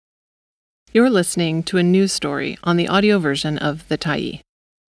You're listening to a news story on the audio version of The Tyee.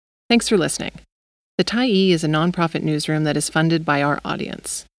 Thanks for listening. The Tyee is a nonprofit newsroom that is funded by our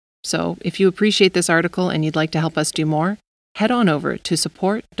audience. So, if you appreciate this article and you'd like to help us do more, head on over to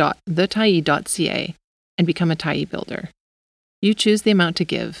support.thetyee.ca and become a Tyee builder. You choose the amount to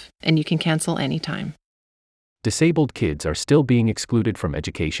give, and you can cancel anytime. Disabled kids are still being excluded from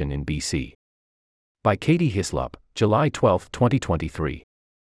education in BC. By Katie Hislop, July 12, 2023.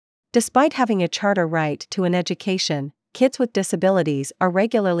 Despite having a charter right to an education, kids with disabilities are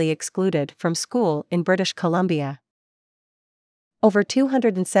regularly excluded from school in British Columbia. Over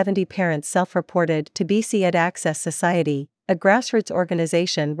 270 parents self-reported to BC Ed Access Society, a grassroots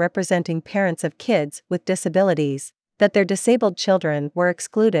organization representing parents of kids with disabilities, that their disabled children were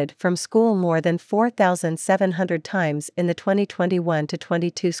excluded from school more than 4,700 times in the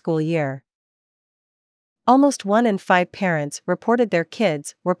 2021-22 school year. Almost 1 in 5 parents reported their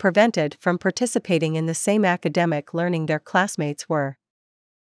kids were prevented from participating in the same academic learning their classmates were.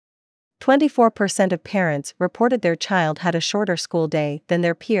 24% of parents reported their child had a shorter school day than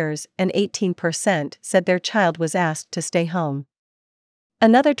their peers, and 18% said their child was asked to stay home.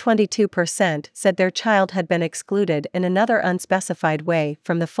 Another 22% said their child had been excluded in another unspecified way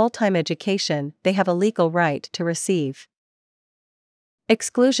from the full-time education they have a legal right to receive.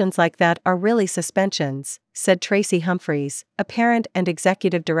 Exclusions like that are really suspensions, said Tracy Humphreys, a parent and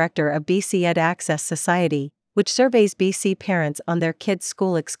executive director of BC Ed Access Society, which surveys BC parents on their kids'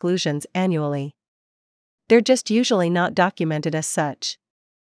 school exclusions annually. They're just usually not documented as such.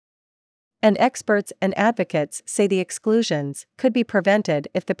 And experts and advocates say the exclusions could be prevented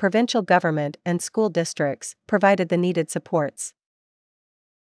if the provincial government and school districts provided the needed supports.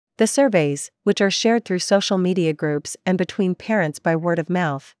 The surveys, which are shared through social media groups and between parents by word of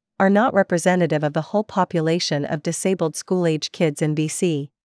mouth, are not representative of the whole population of disabled school-age kids in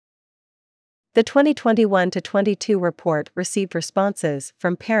BC. The 2021-22 report received responses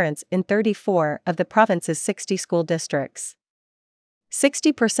from parents in 34 of the province's 60 school districts.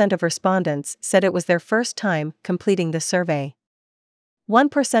 60% of respondents said it was their first time completing the survey.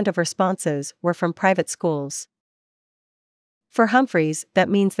 1% of responses were from private schools. For Humphreys, that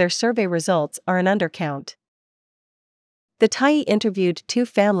means their survey results are an undercount. The Tyee interviewed 2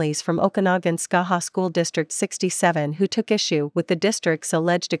 families from Okanagan's Skaha School District 67 who took issue with the district's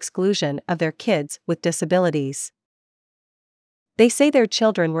alleged exclusion of their kids with disabilities. They say their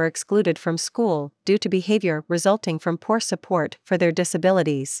children were excluded from school due to behavior resulting from poor support for their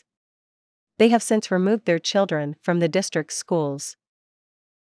disabilities. They have since removed their children from the district's schools.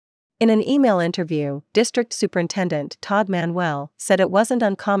 In an email interview, District Superintendent Todd Manuel said it wasn't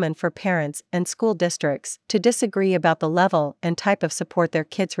uncommon for parents and school districts to disagree about the level and type of support their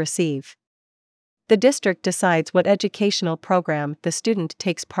kids receive. The district decides what educational program the student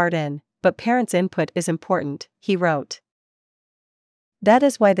takes part in, but parents' input is important, he wrote. That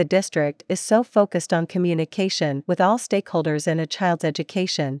is why the district is so focused on communication with all stakeholders in a child's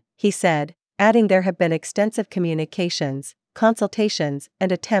education, he said, adding there have been extensive communications, consultations,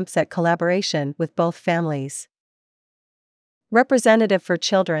 and attempts at collaboration with both families. Representative for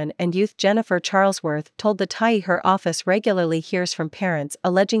Children and Youth Jennifer Charlesworth told the Tyee her office regularly hears from parents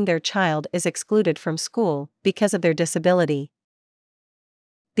alleging their child is excluded from school because of their disability.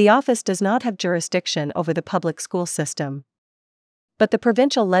 The office does not have jurisdiction over the public school system. But the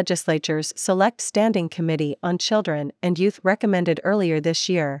provincial legislature's Select Standing Committee on Children and Youth recommended earlier this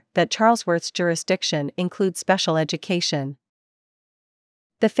year that Charlesworth's jurisdiction include special education.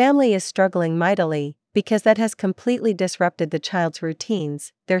 The family is struggling mightily because that has completely disrupted the child's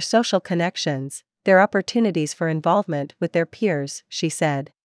routines, their social connections, their opportunities for involvement with their peers, she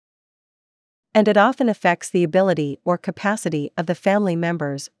said. And it often affects the ability or capacity of the family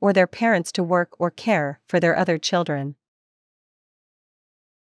members or their parents to work or care for their other children.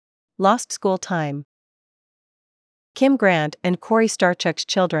 Lost school time. Kim Grant and Corey Starchuk's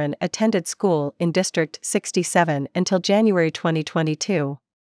children attended school in District 67 until January 2022.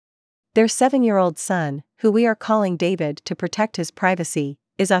 Their 7-year-old son, who we are calling David to protect his privacy,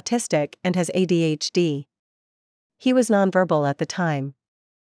 is autistic and has ADHD. He was nonverbal at the time.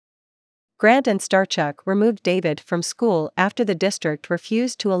 Grant and Starchuk removed David from school after the district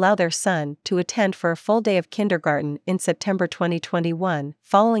refused to allow their son to attend for a full day of kindergarten in September 2021,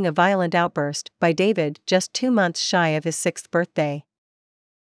 following a violent outburst by David just 2 months shy of his 6th birthday.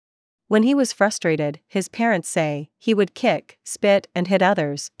 When he was frustrated, his parents say, he would kick, spit, and hit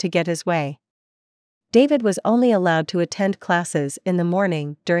others to get his way. David was only allowed to attend classes in the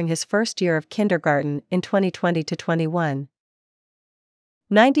morning during his first year of kindergarten in 2020-21.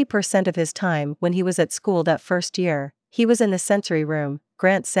 90% of his time when he was at school that first year, he was in the sensory room,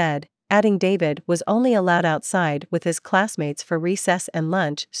 Grant said, adding David was only allowed outside with his classmates for recess and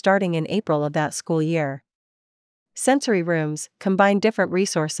lunch starting in April of that school year. Sensory rooms combine different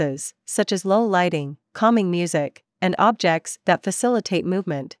resources, such as low lighting, calming music, and objects that facilitate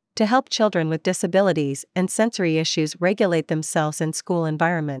movement, to help children with disabilities and sensory issues regulate themselves in school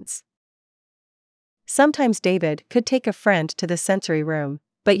environments. Sometimes David could take a friend to the sensory room,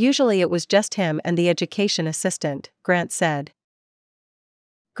 but usually it was just him and the education assistant, Grant said.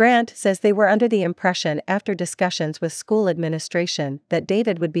 Grant says they were under the impression after discussions with school administration that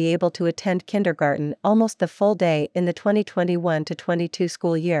David would be able to attend kindergarten almost the full day in the 2021-22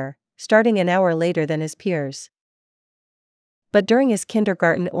 school year, starting an hour later than his peers. But during his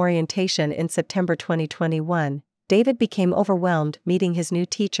kindergarten orientation in September 2021, David became overwhelmed meeting his new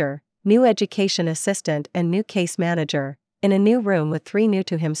teacher, new education assistant and new case manager, in a new room with 3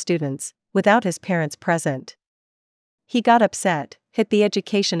 new-to-him students, without his parents present. He got upset, hit the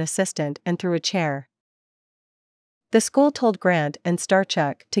education assistant and threw a chair. The school told Grant and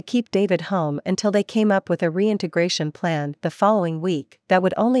Starchuk to keep David home until they came up with a reintegration plan the following week that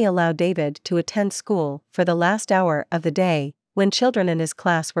would only allow David to attend school for the last hour of the day, when children in his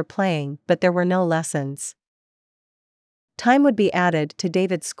class were playing but there were no lessons. Time would be added to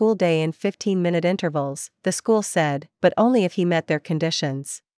David's school day in 15-minute intervals, the school said, but only if he met their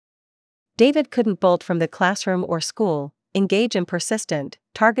conditions. David couldn't bolt from the classroom or school, engage in persistent,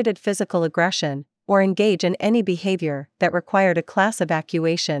 targeted physical aggression, or engage in any behavior that required a class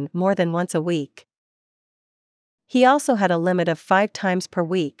evacuation more than once a week. He also had a limit of 5 times per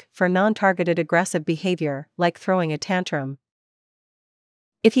week for non-targeted aggressive behavior, like throwing a tantrum.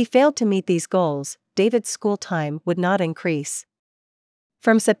 If he failed to meet these goals, David's school time would not increase.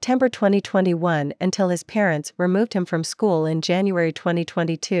 From September 2021 until his parents removed him from school in January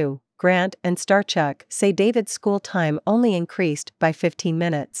 2022, Grant and Starchuk say David's school time only increased by 15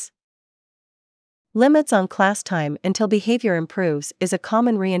 minutes. Limits on class time until behavior improves is a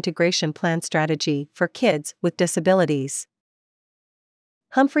common reintegration plan strategy for kids with disabilities.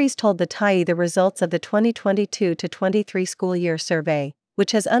 Humphreys told the TIE the results of the 2022-23 school year survey,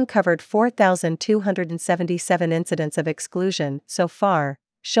 which has uncovered 4,277 incidents of exclusion so far,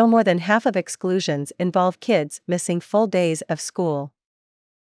 show more than half of exclusions involve kids missing full days of school.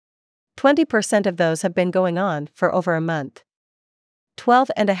 20% of those have been going on for over a month.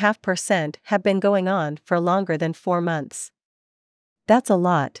 12.5% have been going on for longer than 4 months. That's a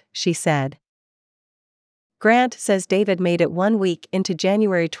lot, she said. Grant says David made it 1 week into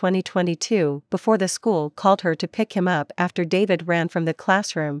January 2022 before the school called her to pick him up after David ran from the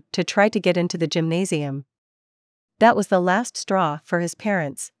classroom to try to get into the gymnasium. That was the last straw for his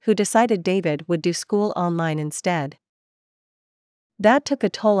parents, who decided David would do school online instead. That took a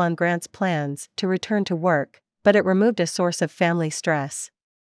toll on Grant's plans to return to work, but it removed a source of family stress.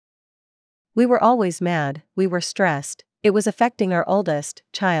 We were always mad, we were stressed, it was affecting our oldest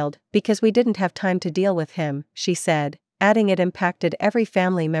child because we didn't have time to deal with him, she said, adding it impacted every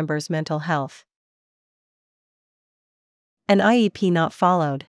family member's mental health. An IEP not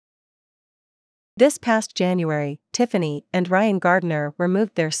followed. This past January, Tiffany and Ryan Gardner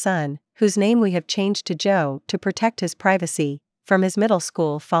removed their son, whose name we have changed to Joe to protect his privacy, from his middle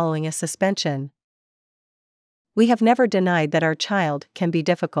school following a suspension. We have never denied that our child can be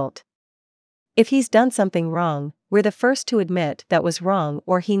difficult. If he's done something wrong, we're the first to admit that was wrong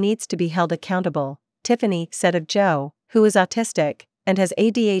or he needs to be held accountable, Tiffany said of Joe, who is autistic and has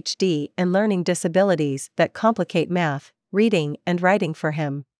ADHD and learning disabilities that complicate math, reading, and writing for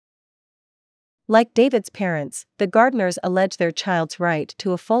him. Like David's parents, the Gardners allege their child's right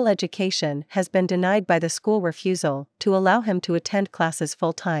to a full education has been denied by the school refusal to allow him to attend classes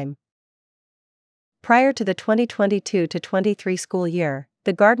full-time. Prior to the 2022-23 school year,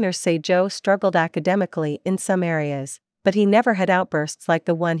 the Gardners say Joe struggled academically in some areas, but he never had outbursts like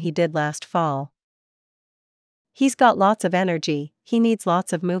the one he did last fall. He's got lots of energy, he needs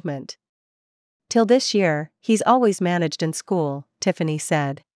lots of movement. Till this year, he's always managed in school, Tiffany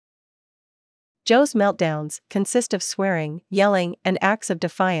said. Joe's meltdowns consist of swearing, yelling, and acts of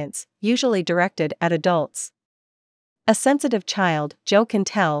defiance, usually directed at adults. A sensitive child, Joe can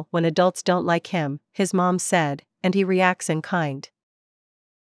tell when adults don't like him, his mom said, and he reacts in kind.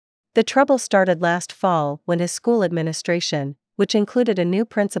 The trouble started last fall when his school administration, which included a new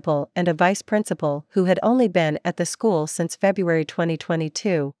principal and a vice principal who had only been at the school since February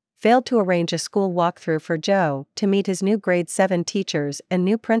 2022, failed to arrange a school walkthrough for Joe to meet his new grade 7 teachers and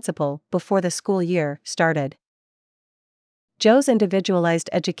new principal before the school year started. Joe's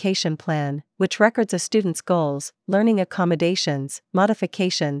individualized education plan, which records a student's goals, learning accommodations,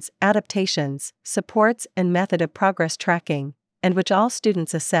 modifications, adaptations, supports, and method of progress tracking, and which all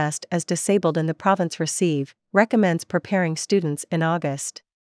students assessed as disabled in the province receive, recommends preparing students in August.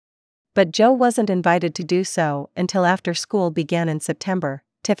 But Joe wasn't invited to do so until after school began in September,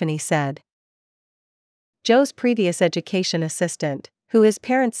 Tiffany said. Joe's previous education assistant, who his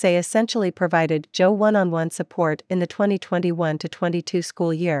parents say essentially provided Joe one-on-one support in the 2021-22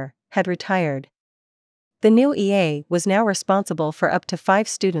 school year, had retired. The new EA was now responsible for up to 5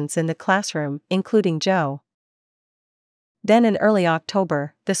 students in the classroom, including Joe. Then in early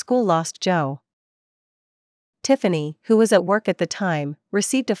October, the school lost Joe. Tiffany, who was at work at the time,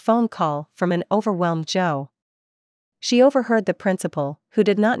 received a phone call from an overwhelmed Joe. She overheard the principal, who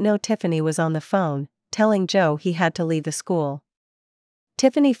did not know Tiffany was on the phone, telling Joe he had to leave the school.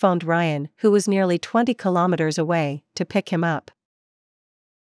 Tiffany phoned Ryan, who was nearly 20 kilometers away, to pick him up.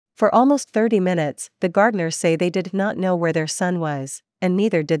 For almost 30 minutes, the Gardners say they did not know where their son was, and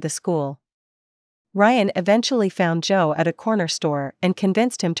neither did the school. Ryan eventually found Joe at a corner store and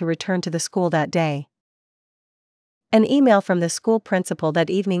convinced him to return to the school that day. An email from the school principal that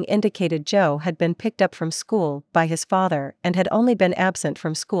evening indicated Joe had been picked up from school by his father and had only been absent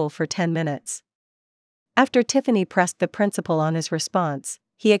from school for 10 minutes. After Tiffany pressed the principal on his response,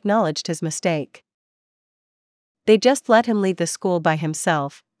 he acknowledged his mistake. They just let him leave the school by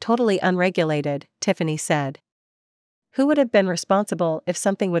himself, totally unregulated, Tiffany said. Who would have been responsible if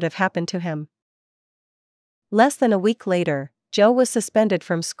something would have happened to him? Less than a week later, Joe was suspended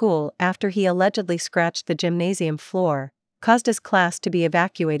from school after he allegedly scratched the gymnasium floor, caused his class to be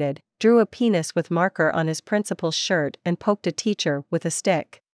evacuated, drew a penis with marker on his principal's shirt and poked a teacher with a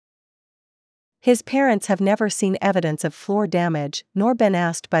stick. His parents have never seen evidence of floor damage nor been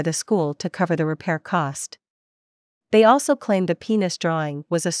asked by the school to cover the repair cost. They also claimed the penis drawing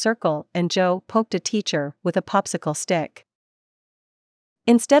was a circle and Joe poked a teacher with a popsicle stick.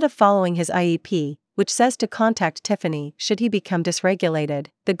 Instead of following his IEP, which says to contact Tiffany should he become dysregulated,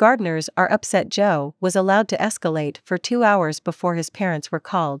 the Gardners are upset Joe was allowed to escalate for 2 hours before his parents were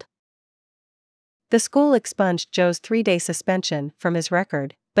called. The school expunged Joe's 3-day suspension from his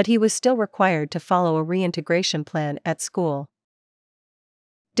record, but he was still required to follow a reintegration plan at school.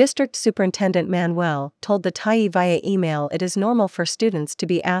 District Superintendent Manuel told the Tyee via email it is normal for students to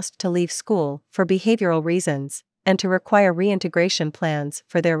be asked to leave school for behavioral reasons, and to require reintegration plans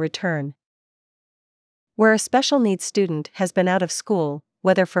for their return. Where a special needs student has been out of school,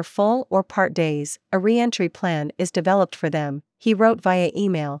 whether for full or part days, a re-entry plan is developed for them, he wrote via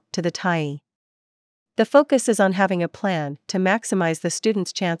email to the Tyee. The focus is on having a plan to maximize the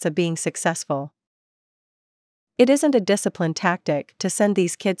student's chance of being successful. It isn't a discipline tactic to send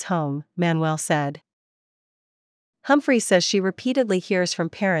these kids home, Manuel said. Humphreys says she repeatedly hears from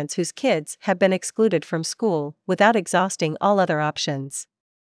parents whose kids have been excluded from school without exhausting all other options.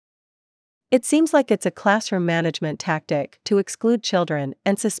 It seems like it's a classroom management tactic to exclude children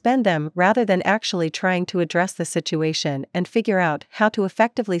and suspend them rather than actually trying to address the situation and figure out how to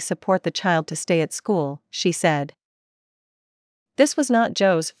effectively support the child to stay at school, she said. This was not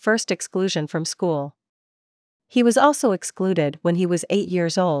Joe's first exclusion from school. He was also excluded when he was 8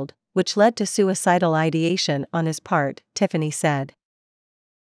 years old, which led to suicidal ideation on his part, Tiffany said.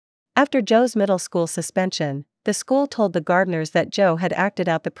 After Joe's middle school suspension, the school told the Gardners that Joe had acted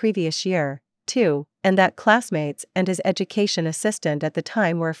out the previous year, too, and that classmates and his education assistant at the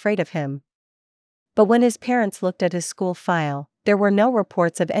time were afraid of him. But when his parents looked at his school file, there were no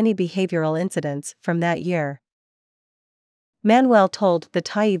reports of any behavioral incidents from that year. Manuel told the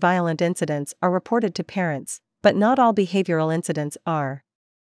Tyee violent incidents are reported to parents, but not all behavioral incidents are.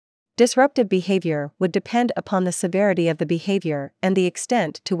 Disruptive behavior would depend upon the severity of the behavior and the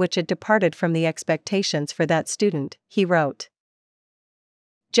extent to which it departed from the expectations for that student, he wrote.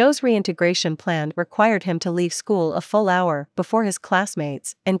 Joe's reintegration plan required him to leave school a full hour before his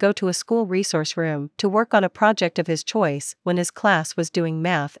classmates and go to a school resource room to work on a project of his choice when his class was doing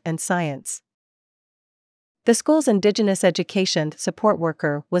math and science. The school's Indigenous education support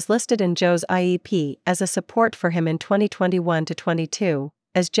worker was listed in Joe's IEP as a support for him in 2021-22,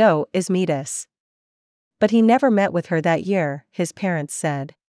 as Joe is Métis. But he never met with her that year, his parents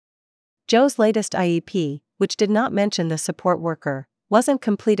said. Joe's latest IEP, which did not mention the support worker, wasn't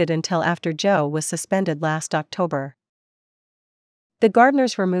completed until after Joe was suspended last October. The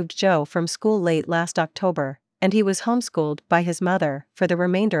Gardners removed Joe from school late last October, and he was homeschooled by his mother for the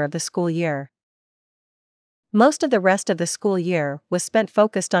remainder of the school year. Most of the rest of the school year was spent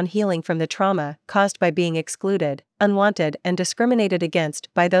focused on healing from the trauma caused by being excluded, unwanted, and discriminated against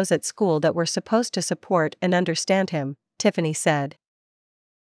by those at school that were supposed to support and understand him, Tiffany said.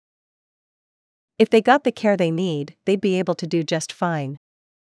 If they got the care they need, they'd be able to do just fine.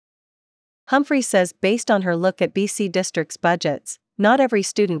 Humphreys says based on her look at BC districts' budgets, not every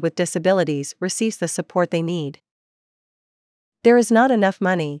student with disabilities receives the support they need. There is not enough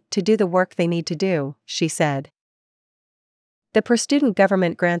money to do the work they need to do, she said. The per-student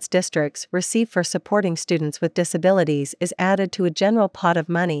government grants districts receive for supporting students with disabilities is added to a general pot of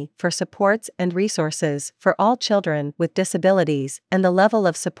money for supports and resources for all children with disabilities, and the level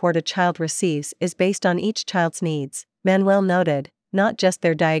of support a child receives is based on each child's needs, Manuel noted, not just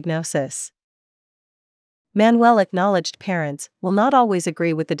their diagnosis. Manuel acknowledged parents will not always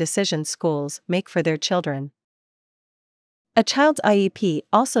agree with the decisions schools make for their children. A child's IEP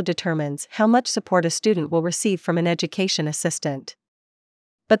also determines how much support a student will receive from an education assistant.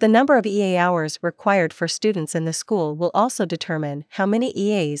 But the number of EA hours required for students in the school will also determine how many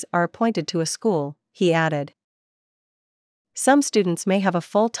EAs are appointed to a school, he added. Some students may have a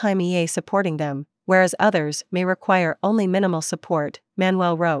full-time EA supporting them, whereas others may require only minimal support,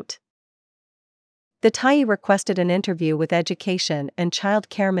 Manuel wrote. The Tyee requested an interview with Education and Child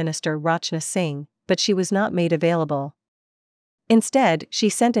Care Minister Rachna Singh, but she was not made available. Instead, she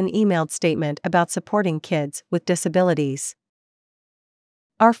sent an emailed statement about supporting kids with disabilities.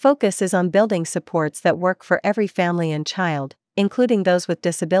 Our focus is on building supports that work for every family and child, including those with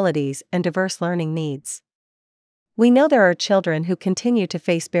disabilities and diverse learning needs. We know there are children who continue to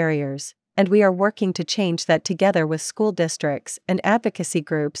face barriers, and we are working to change that together with school districts and advocacy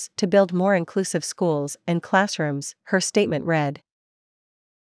groups to build more inclusive schools and classrooms, her statement read.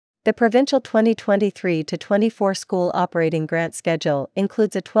 The provincial 2023-24 school operating grant schedule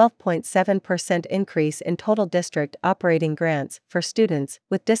includes a 12.7% increase in total district operating grants for students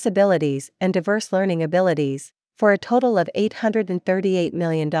with disabilities and diverse learning abilities, for a total of $838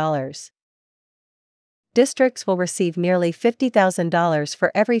 million. Districts will receive nearly $50,000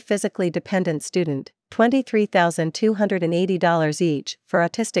 for every physically dependent student, $23,280 each for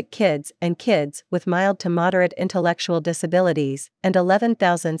autistic kids and kids with mild to moderate intellectual disabilities, and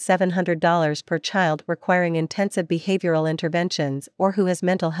 $11,700 per child requiring intensive behavioral interventions or who has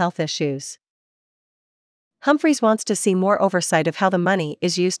mental health issues. Humphreys wants to see more oversight of how the money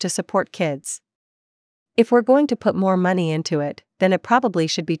is used to support kids. If we're going to put more money into it, then it probably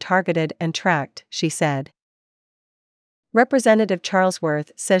should be targeted and tracked, she said. Representative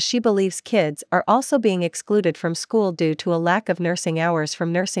Charlesworth says she believes kids are also being excluded from school due to a lack of nursing hours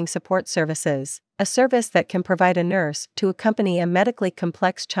from nursing support services, a service that can provide a nurse to accompany a medically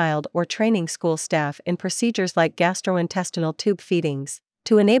complex child or training school staff in procedures like gastrointestinal tube feedings,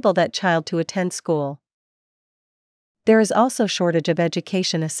 to enable that child to attend school. There is also shortage of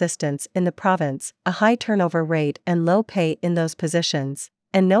education assistants in the province, a high turnover rate and low pay in those positions,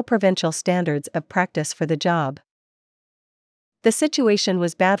 and no provincial standards of practice for the job. The situation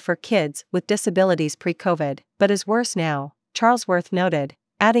was bad for kids with disabilities pre-COVID, but is worse now, Charlesworth noted,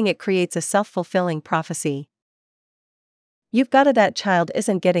 adding it creates a self-fulfilling prophecy. You've got that child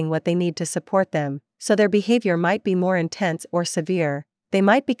isn't getting what they need to support them, so their behavior might be more intense or severe, they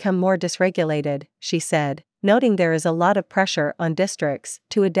might become more dysregulated, she said, noting there is a lot of pressure on districts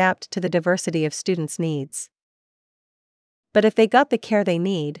to adapt to the diversity of students' needs. But if they got the care they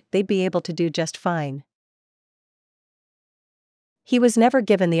need, they'd be able to do just fine. He was never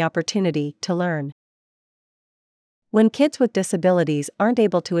given the opportunity to learn. When kids with disabilities aren't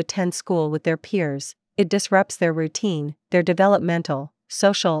able to attend school with their peers, it disrupts their routine, their developmental,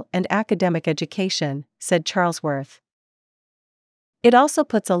 social, and academic education, said Charlesworth. It also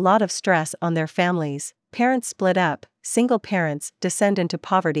puts a lot of stress on their families. Parents split up, single parents descend into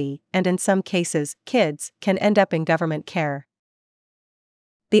poverty, and in some cases, kids can end up in government care.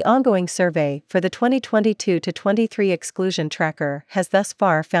 The ongoing survey for the 2022-23 exclusion tracker has thus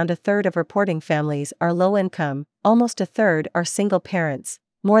far found a third of reporting families are low income, almost a third are single parents,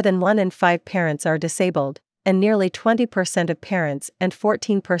 more than 1 in 5 parents are disabled, and nearly 20% of parents and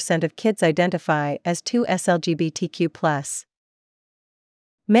 14% of kids identify as 2S LGBTQ+.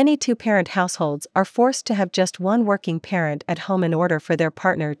 Many two-parent households are forced to have just one working parent at home in order for their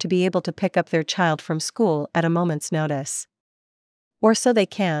partner to be able to pick up their child from school at a moment's notice. Or so they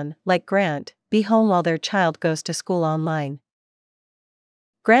can, like Grant, be home while their child goes to school online.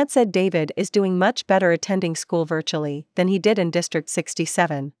 Grant said David is doing much better attending school virtually than he did in District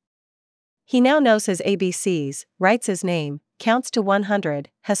 67. He now knows his ABCs, writes his name, counts to 100,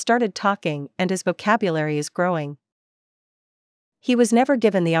 has started talking, and his vocabulary is growing. He was never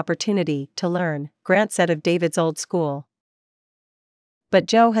given the opportunity to learn, Grant said of David's old school. But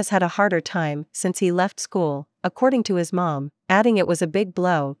Joe has had a harder time since he left school, according to his mom, adding it was a big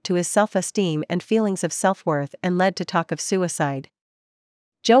blow to his self-esteem and feelings of self-worth and led to talk of suicide.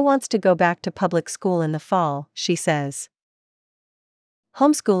 Joe wants to go back to public school in the fall, she says.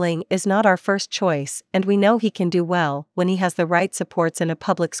 Homeschooling is not our first choice, and we know he can do well when he has the right supports in a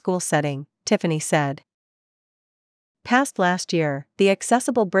public school setting, Tiffany said. Passed last year, the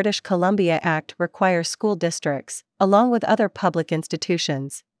Accessible British Columbia Act requires school districts, along with other public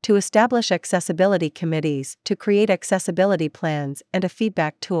institutions, to establish accessibility committees to create accessibility plans and a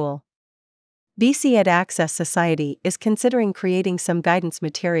feedback tool. BC Ed Access Society is considering creating some guidance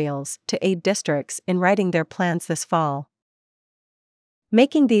materials to aid districts in writing their plans this fall.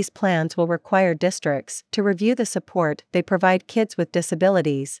 Making these plans will require districts to review the support they provide kids with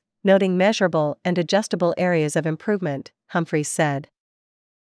disabilities, noting measurable and adjustable areas of improvement, Humphreys said.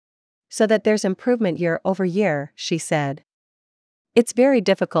 So that there's improvement year over year, she said. It's very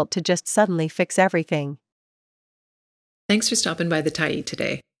difficult to just suddenly fix everything. Thanks for stopping by the Tyee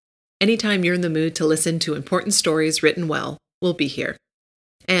today. Anytime you're in the mood to listen to important stories written well, we'll be here.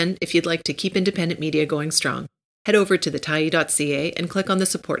 And if you'd like to keep independent media going strong, head over to thetyee.ca and click on the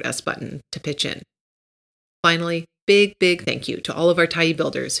Support Us button to pitch in. Finally, big thank you to all of our Tyee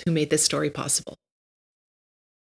builders who made this story possible.